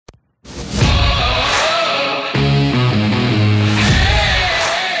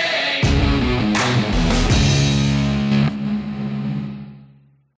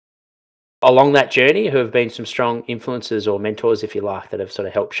along that journey who have been some strong influences or mentors, if you like, that have sort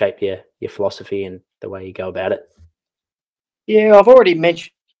of helped shape your philosophy and the way you go about it? Yeah, I've already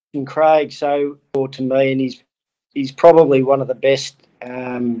mentioned Craig, so to me, and he's probably one of the best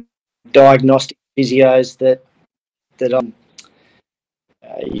diagnostic physios that I'm.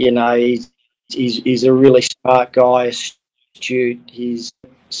 He's a really smart guy, astute. His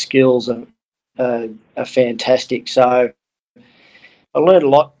skills are fantastic. So I learned a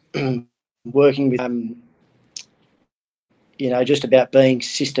lot working with just about being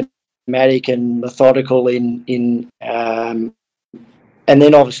systematic and methodical and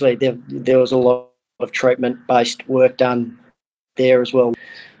then obviously there was a lot of treatment-based work done there as well.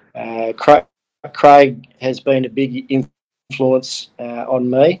 Craig has been a big influence on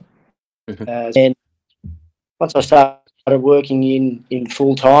me. And once I started working in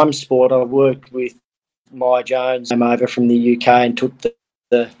full-time sport, I worked with Maya Jones, came over from the UK and took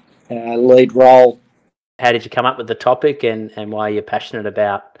the lead role. How did you come up with the topic, and why you're passionate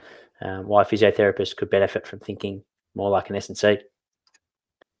about why physiotherapists could benefit from thinking more like an S&C?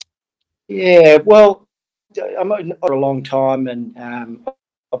 Yeah, well, I'm a long time, and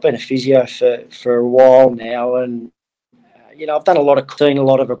I've been a physio for a while now, and I've done seen a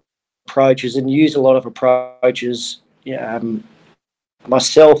lot of approaches and used a lot of approaches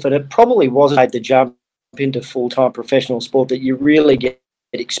myself, and it probably wasn't the jump into full-time professional sport that you really get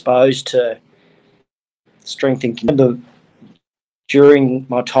exposed to strength and conditioning. During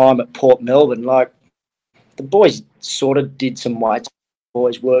my time at Port Melbourne, like, the boys sort of did some weights.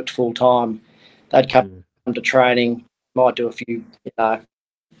 Boys worked full time. They'd come to training, might do a few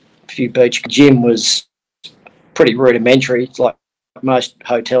beach. Gym was pretty rudimentary. It's like most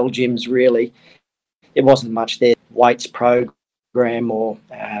hotel gyms, really. It wasn't much there. Weights program or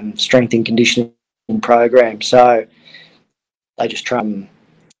strength and conditioning program. So they just train,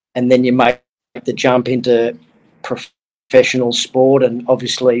 and then you make the jump into professional sport, and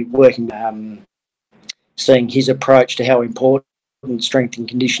obviously working, seeing his approach to how important strength and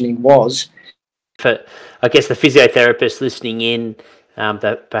conditioning was. For, I guess, the physiotherapists listening in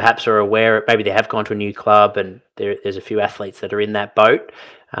that perhaps are aware, maybe they have gone to a new club and there's a few athletes that are in that boat.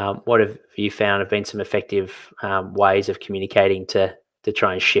 What have you found have been some effective ways of communicating to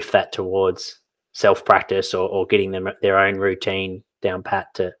try and shift that towards self-practice or getting them their own routine down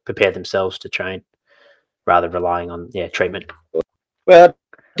pat to prepare themselves to train, rather than relying on treatment? Well, it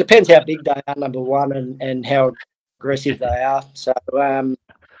depends how big they are, number one, and how aggressive they are. So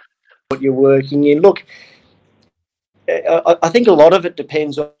what you're working in. Look, I think a lot of it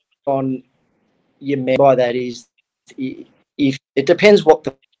depends on your man. By that is, if it depends what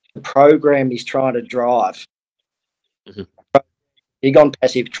the program is trying to drive. You're on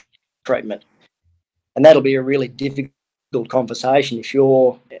passive treatment, and that'll be a really difficult conversation if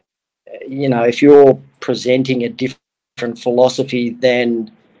you're presenting a different philosophy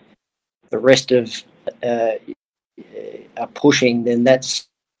than the rest of are pushing. Then that's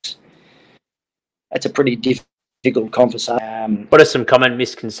a pretty difficult conversation. What are some common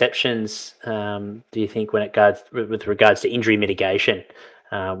misconceptions, do you think, with regards to injury mitigation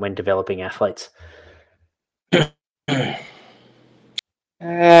when developing athletes?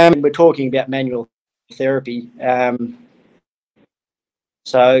 We're talking about manual therapy.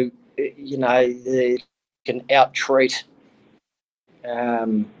 So, they can out-treat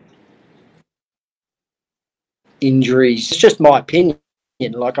injuries. It's just my opinion.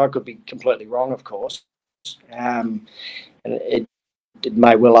 Like, I could be completely wrong, of course. And it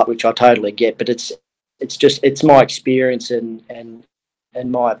may well up, which I totally get, but it's my experience and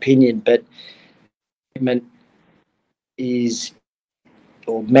my opinion. But treatment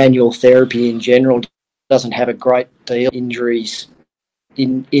or manual therapy in general doesn't have a great deal of injuries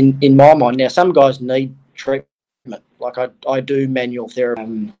in my mind. Now, some guys need treatment. Like, I do manual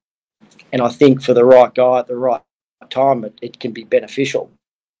therapy, and I think for the right guy at the right time, it can be beneficial.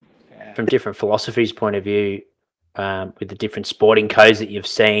 From different philosophies' point of view, with the different sporting codes that you've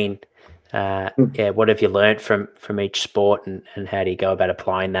seen, what have you learned from each sport, and how do you go about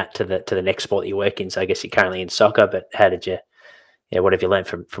applying that to the next sport that you work in? So I guess you're currently in soccer, but what have you learned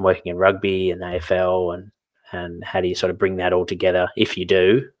from working in rugby and AFL, and how do you sort of bring that all together, if you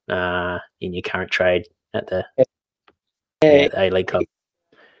do, in your current trade at the A-League club?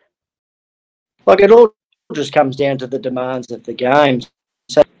 Like, it all just comes down to the demands of the game.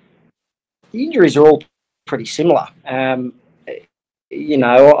 So the injuries are all pretty similar.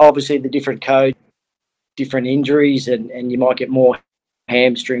 Obviously the different codes, different injuries, and you might get more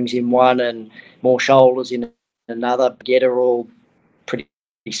hamstrings in one and more shoulders in another. Yet are all pretty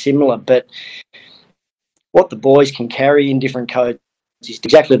similar. But what the boys can carry in different codes It's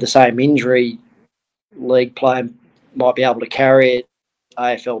exactly the same injury. League player might be able to carry it,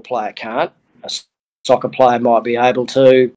 AFL player can't. A soccer player might be able to.